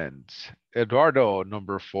 Excellent. Eduardo,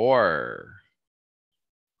 number 4.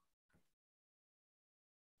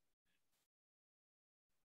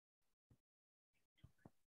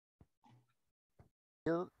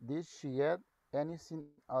 Did she get anything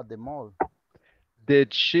at the mall?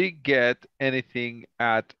 Did she get anything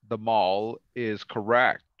at the mall is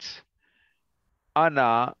correct.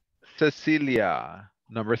 Ana Cecilia,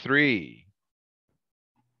 number 3.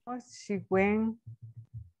 She went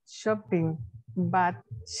shopping, but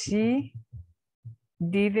she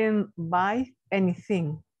didn't buy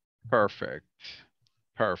anything. Perfect.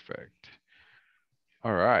 Perfect.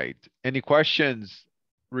 All right. Any questions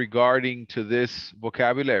regarding to this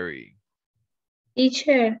vocabulary?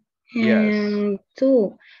 Teacher, Yes.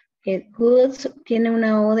 tú, goods tiene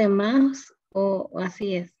una O de más o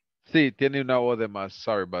así es. Sí, tiene una O de más.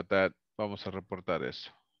 Sorry about that. Vamos a reportar eso.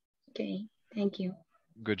 Okay, thank you.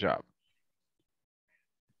 Good job.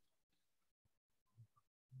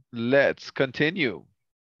 Let's continue.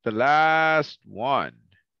 The last one.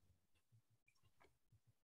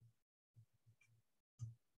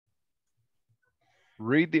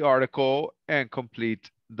 Read the article and complete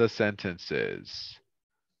the sentences.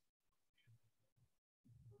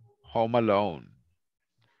 Home Alone.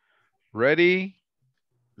 Ready?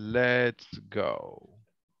 Let's go.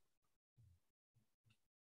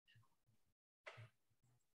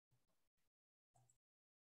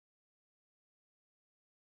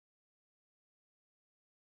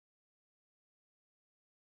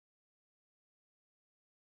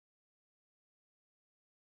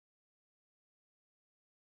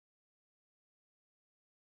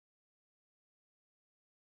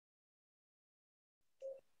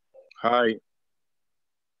 Hi.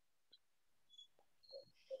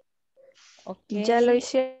 Okay. Ya lo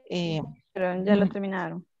hicieron, ya lo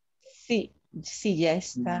terminaron. Sí, sí, ya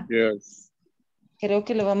está. Yes. Creo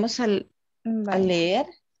que lo vamos a Vale. leer.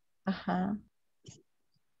 Ajá.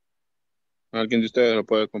 Alguien de ustedes lo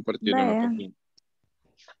puede compartir en Vaya. otro link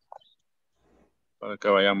para que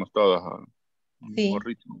vayamos todos a un Sí.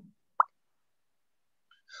 ritmo.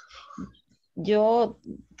 Yo,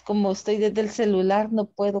 como estoy desde el celular, no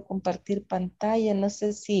puedo compartir pantalla. No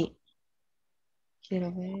sé si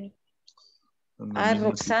quiero ver. Ah,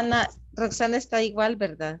 Roxana está igual,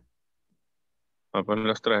 ¿verdad? Pues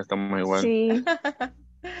las tres estamos igual. Sí.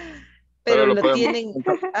 Pero lo lo podemos... tienen,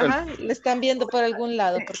 ajá, lo están viendo por algún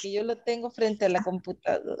lado, porque yo lo tengo frente a la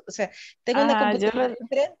computadora. O sea, tengo una computadora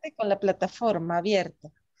frente con la plataforma abierta.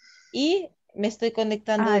 Y me estoy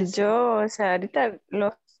conectando. Yo, o sea, ahorita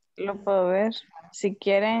lo puedo ver. Si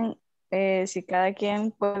quieren, si cada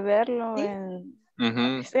quien puede verlo ¿Sí? en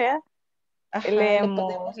lo que sea, ajá, leemos lo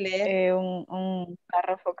podemos leer. un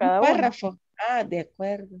párrafo cada un uno. párrafo. Ah, de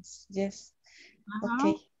acuerdo. Yes. Ajá.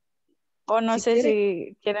 Ok. O no sé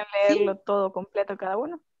si quieren leerlo ¿Sí? todo completo cada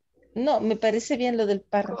uno. No, me parece bien lo del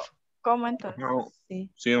párrafo. ¿Cómo entonces? No,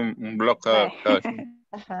 sí. Sí, un blog cada quien.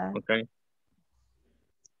 Ajá. Ok.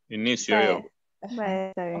 Inicio yo. Vaya,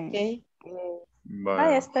 está bien.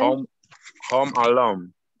 Vaya. Está bien. Home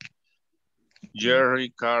Alone.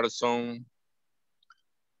 Jerry Carson,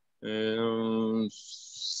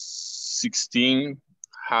 16,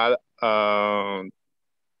 had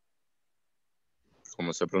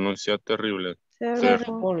 ¿cómo se pronuncia? Terrible.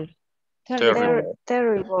 Terrible. Terrible.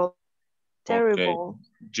 Terrible. Okay.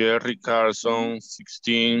 Jerry Carson,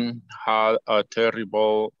 16, had a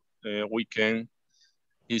terrible weekend.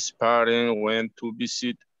 His parents went to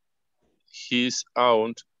visit his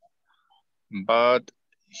aunt, but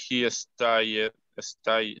he stayed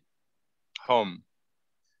home.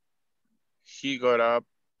 He got up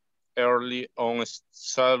early on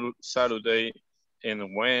Saturday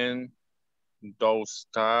and went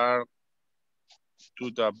downstairs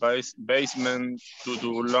to the basement to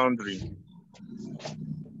do laundry.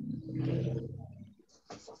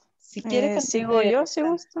 Si quiere ¿Sigo yo, si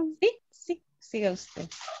gustan? Sí, siga usted.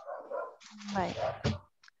 Right.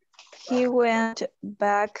 He went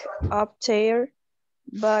back upstairs,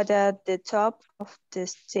 but at the top of the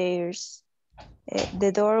stairs,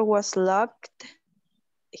 the door was locked.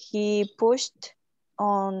 He pushed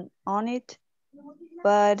on it,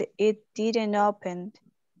 but it didn't open.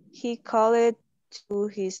 He called to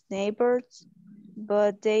his neighbors,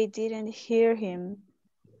 but they didn't hear him.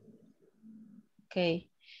 Okay.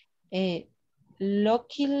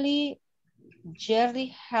 Luckily, Jerry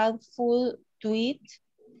had food to eat.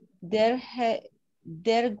 There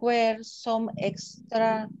were some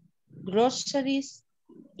extra groceries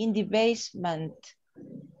in the basement,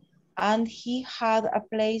 and he had a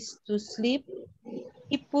place to sleep.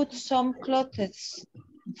 He put some clothes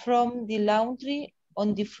from the laundry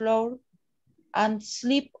on the floor and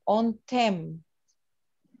sleep on them.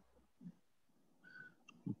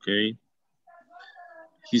 Okay.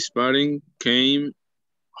 His parents came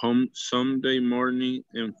home Sunday morning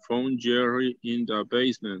and found Jerry in the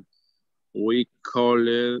basement. We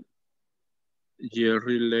called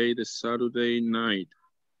Jerry late Saturday night,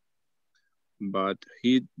 but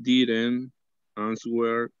he didn't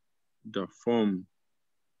answer the phone.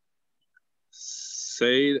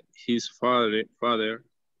 Said his father,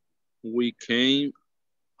 we came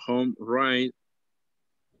home right.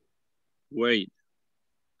 Wait,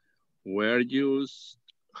 Were you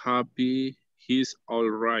happy? He's all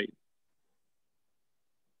right.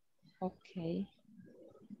 Ok.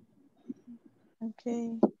 Ok.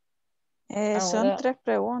 Son Ahora, 3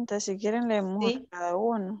 preguntas. Si quieren, leemos sí. cada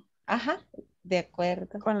uno. Ajá, de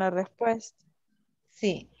acuerdo. Con la respuesta.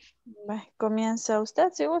 Sí. Comienza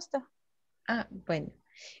usted si gusta. Ah, bueno.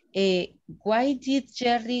 Why did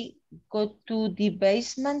Jerry go to the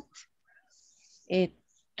basement?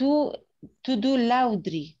 To do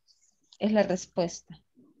laundry es la respuesta.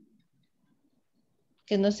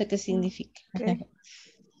 Que no sé qué significa. Okay.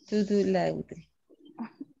 To do laundry.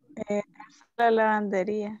 La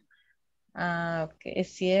lavandería. Ah, ok.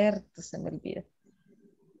 Es cierto, se me olvida.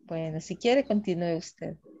 Bueno, si quiere, continúe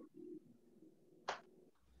usted.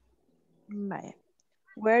 Vaya.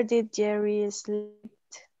 Where did Jerry sleep?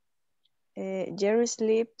 Jerry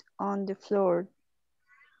slept on the floor.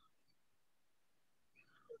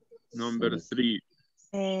 Number 3.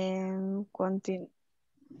 Continue.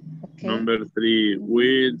 Okay. Number 3.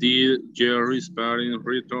 Why did Jerry's parents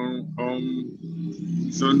return home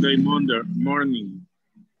Sunday morning?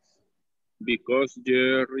 Because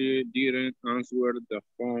Jerry didn't answer the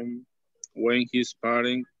phone when his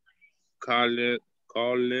parents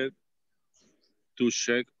called to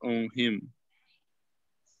check on him.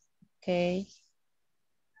 Ok.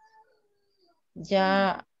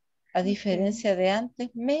 Ya, a diferencia de antes,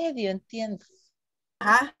 medio entiendo.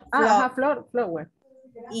 Ajá, Ajá, floor.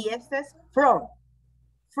 Y este es floor.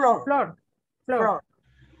 Floor. Floor.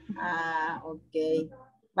 Ah, ok.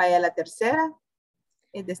 Vaya, la tercera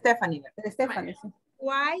es de Stephanie. De Stephanie, sí.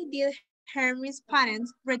 Why did Henry's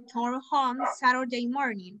parents return home Saturday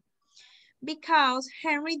morning? Because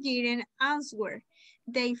Henry didn't answer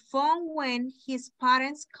the phone when his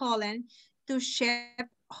parents called to check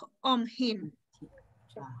on him.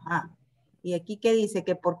 Ajá. Y aquí que dice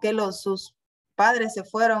que por qué sus padres se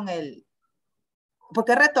fueron ¿por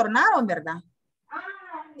qué retornaron, verdad?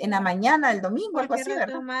 En la mañana, el domingo, algo así, ¿verdad?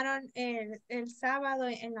 Retomaron el sábado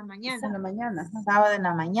en la mañana. En la mañana. Ajá. Sábado en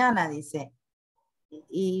la mañana, dice.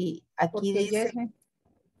 Y aquí porque dice...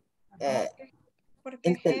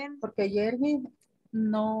 porque Jerry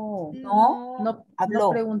no habló. no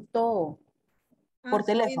preguntó por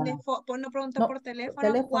teléfono. No preguntó por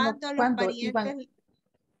teléfono cuando los parientes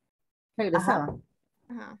regresaban.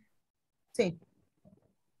 Ajá. Sí.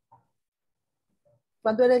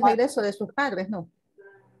 Cuando era el regreso de sus padres, ¿no?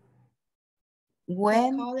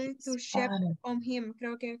 When to check on him,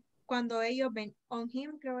 creo que cuando ellos ven on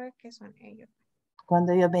him, creo que son ellos.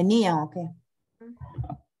 Cuando ellos venían, ¿ok?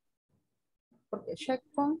 Porque check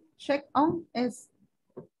on es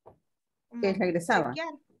que regresaban.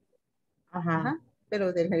 Ajá.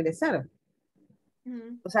 Pero de regresar.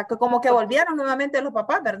 O sea, que como que volvieron nuevamente los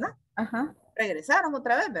papás, ¿verdad? Ajá. Regresaron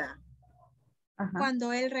otra vez, ¿verdad? Ajá.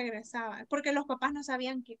 Cuando él regresaba. Porque los papás no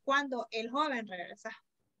sabían que cuando el joven regresaba.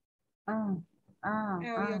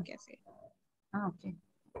 Creo yo que sí. Ok.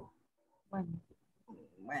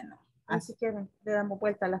 Bueno. Así que le damos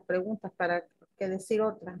vuelta a las preguntas para que decir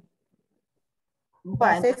otra.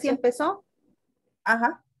 Bueno, ¿Sé si empezó?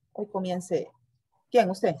 Ajá. Hoy comience. ¿Quién?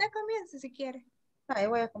 ¿Usted? Usted comience si quiere. Ahí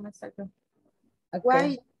voy a comenzar yo.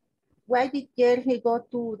 Okay. Why did Jerry go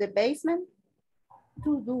to the basement?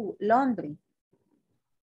 To do laundry.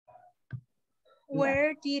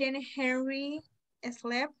 Where didn't Henry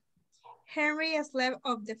sleep? Henry slept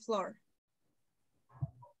on the floor.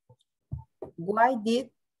 Why did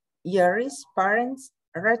Jerry's parents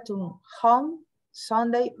return home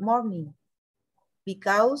Sunday morning?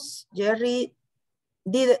 Because Jerry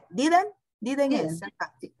didn't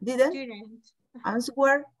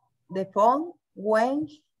answer the phone when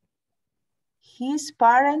his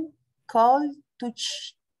parents called to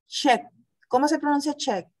check. ¿Cómo se pronuncia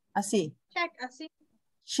check? Así. Check, así.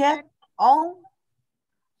 Check on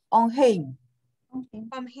him.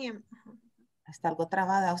 On him. Está algo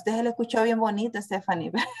trabada. A usted se le escuchó bien bonito,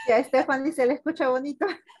 Stephanie. Sí, a Stephanie se le escucha bonito.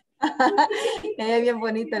 Ella es bien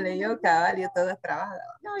bonita, leyó cabal, yo todo trabado.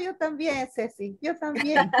 No, yo también, Ceci, yo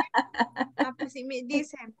también. Pues sí, me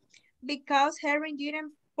dice, because Henry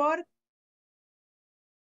didn't por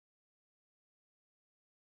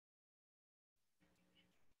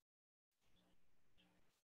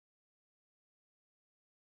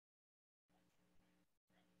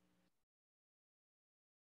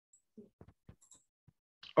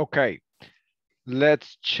Okay,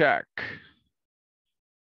 let's check.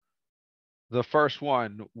 The first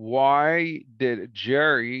one, why did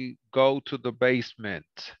Jerry go to the basement?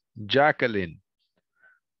 Jacqueline.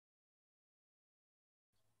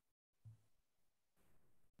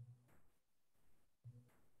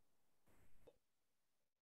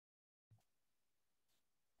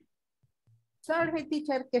 Sorry,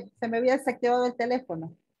 teacher, que se me había desactivado el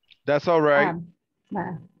teléfono. That's all right.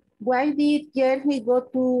 Why did Jerry go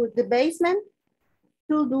to the basement?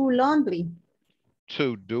 To do laundry.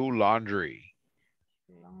 To do laundry.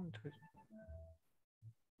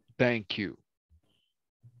 Thank you.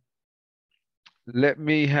 Let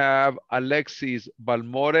me have Alexis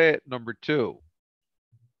Balmore, number 2.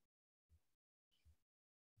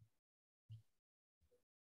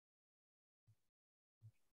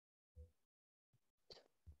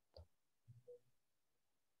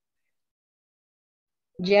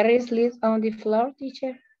 Jerry sleeps on the floor,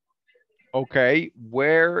 teacher. Okay,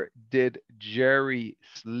 where did Jerry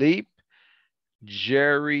sleep?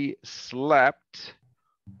 Jerry slept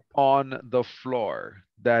on the floor.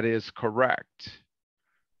 That is correct.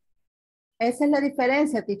 Esa es la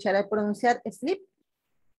diferencia, teacher, al pronunciar sleep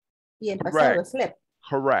y el pasado slept.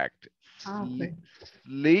 Correct. Okay.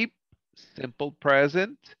 Sleep, simple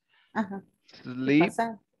present. Sleep.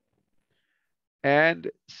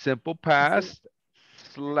 And simple past,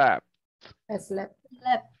 slept. Slept.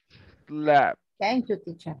 Slept. Thank you,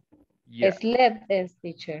 teacher. Yes. Slept is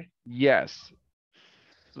teacher. Yes.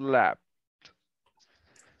 Slept.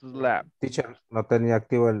 Slept. Teacher, no tenía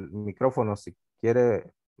activo el micrófono. Si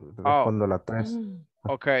quiere, respondo la 3.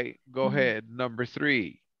 Okay, go ahead. Number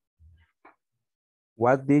 3.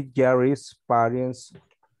 What did Jerry's parents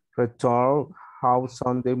return home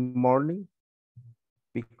Sunday morning?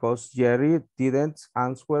 Because Jerry didn't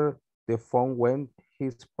answer the phone when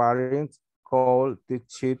his parents called to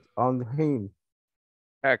cheat on him.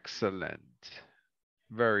 Excellent.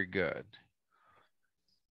 Very good.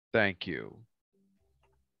 Thank you.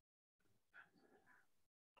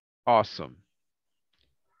 Awesome.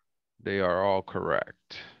 They are all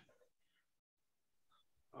correct.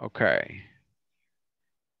 Okay.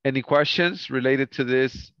 Any questions related to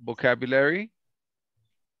this vocabulary?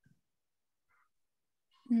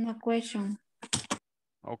 No question.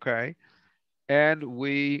 Okay. And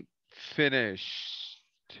we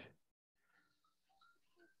finished.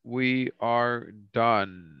 We are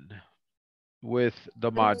done with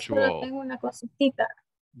the Solo module. tengo una consultita.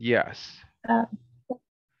 Yes.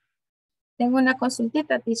 Tengo una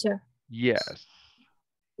consultita, teacher. Yes.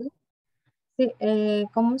 Sí,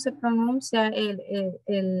 ¿cómo se pronuncia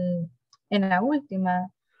en la última?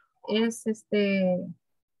 Es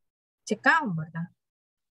check out, ¿verdad?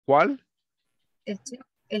 ¿Cuál?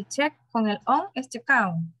 El check con el on es check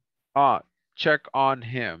out. Check on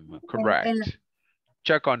him. Correct.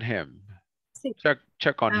 Check on him. Sí.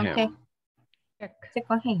 Check on him. Okay. Check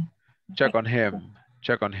on him. Check on him.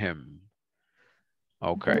 Check on him.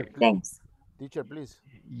 Okay. Thanks. Teacher, please.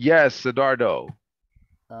 Yes, Eduardo.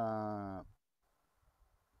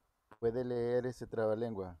 ¿Puede leer ese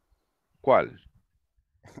trabalengua? ¿Cuál?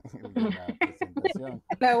 El de la presentación.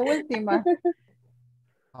 La última.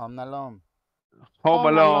 Home alone. Home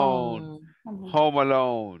alone. Home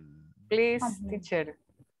alone. Please, teacher.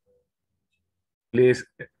 Please.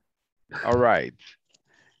 All right.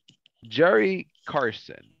 Jerry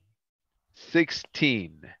Carson,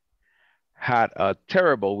 16, had a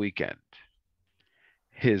terrible weekend.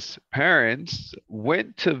 His parents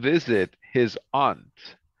went to visit his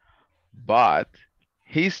aunt, but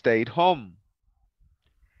he stayed home.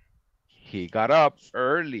 He got up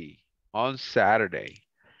early on Saturday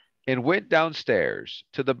and went downstairs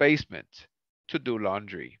to the basement to do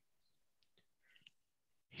laundry.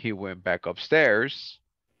 He went back upstairs,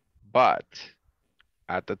 but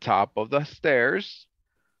at the top of the stairs,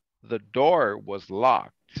 the door was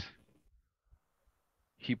locked.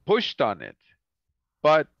 He pushed on it,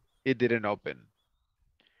 but it didn't open.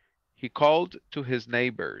 He called to his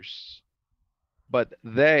neighbors, but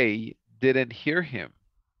they didn't hear him.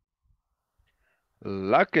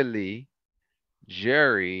 Luckily,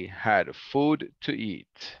 Jerry had food to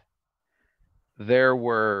eat. There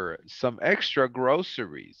were some extra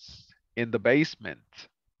groceries in the basement,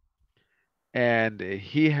 and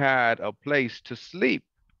he had a place to sleep.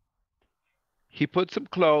 He put some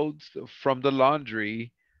clothes from the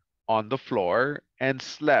laundry on the floor and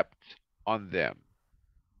slept on them.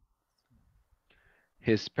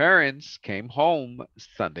 His parents came home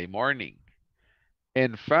Sunday morning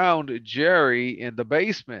and found Jerry in the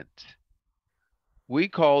basement. We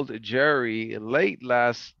called Jerry late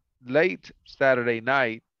Saturday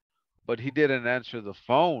night, but he didn't answer the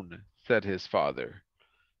phone, said his father.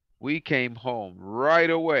 We came home right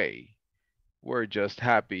away. We're just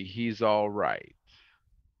happy he's all right.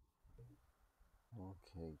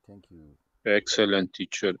 Okay, thank you. Excellent,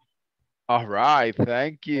 teacher. All right,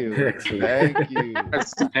 thank you. Excellent. Thank you.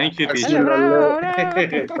 Thank you, Casi teacher. lo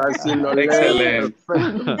lee. Casi lo lee Excelente.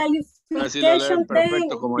 perfecto. Casi lo lee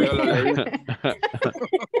perfecto como yo lo leí.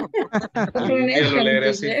 Yo lo leeré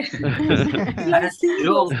así.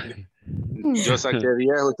 Yo saqué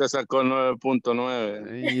 10, usted sacó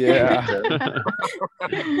 9.9. Yeah.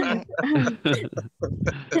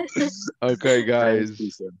 Okay, guys.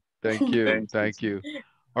 Thank you. Thank you.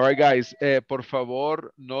 All right, guys. Por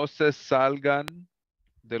favor, no se salgan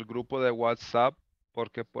del grupo de WhatsApp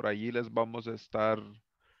porque por allí les vamos a estar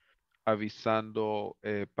avisando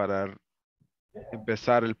para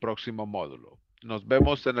empezar el próximo módulo. Nos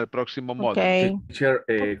vemos en el próximo módulo. Teacher,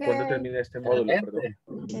 ¿cuándo termina este módulo? Perdón.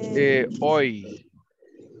 Hoy.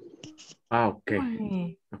 Ok.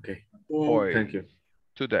 Hoy. Thank you.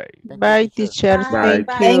 Today. Bye, teacher. Bye.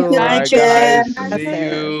 Thank you. Bye, teacher. guys. See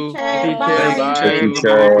you.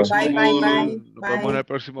 Nos vemos en el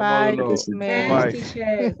próximo módulo. Bye.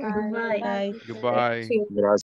 Bye. Bye. Goodbye. Gracias.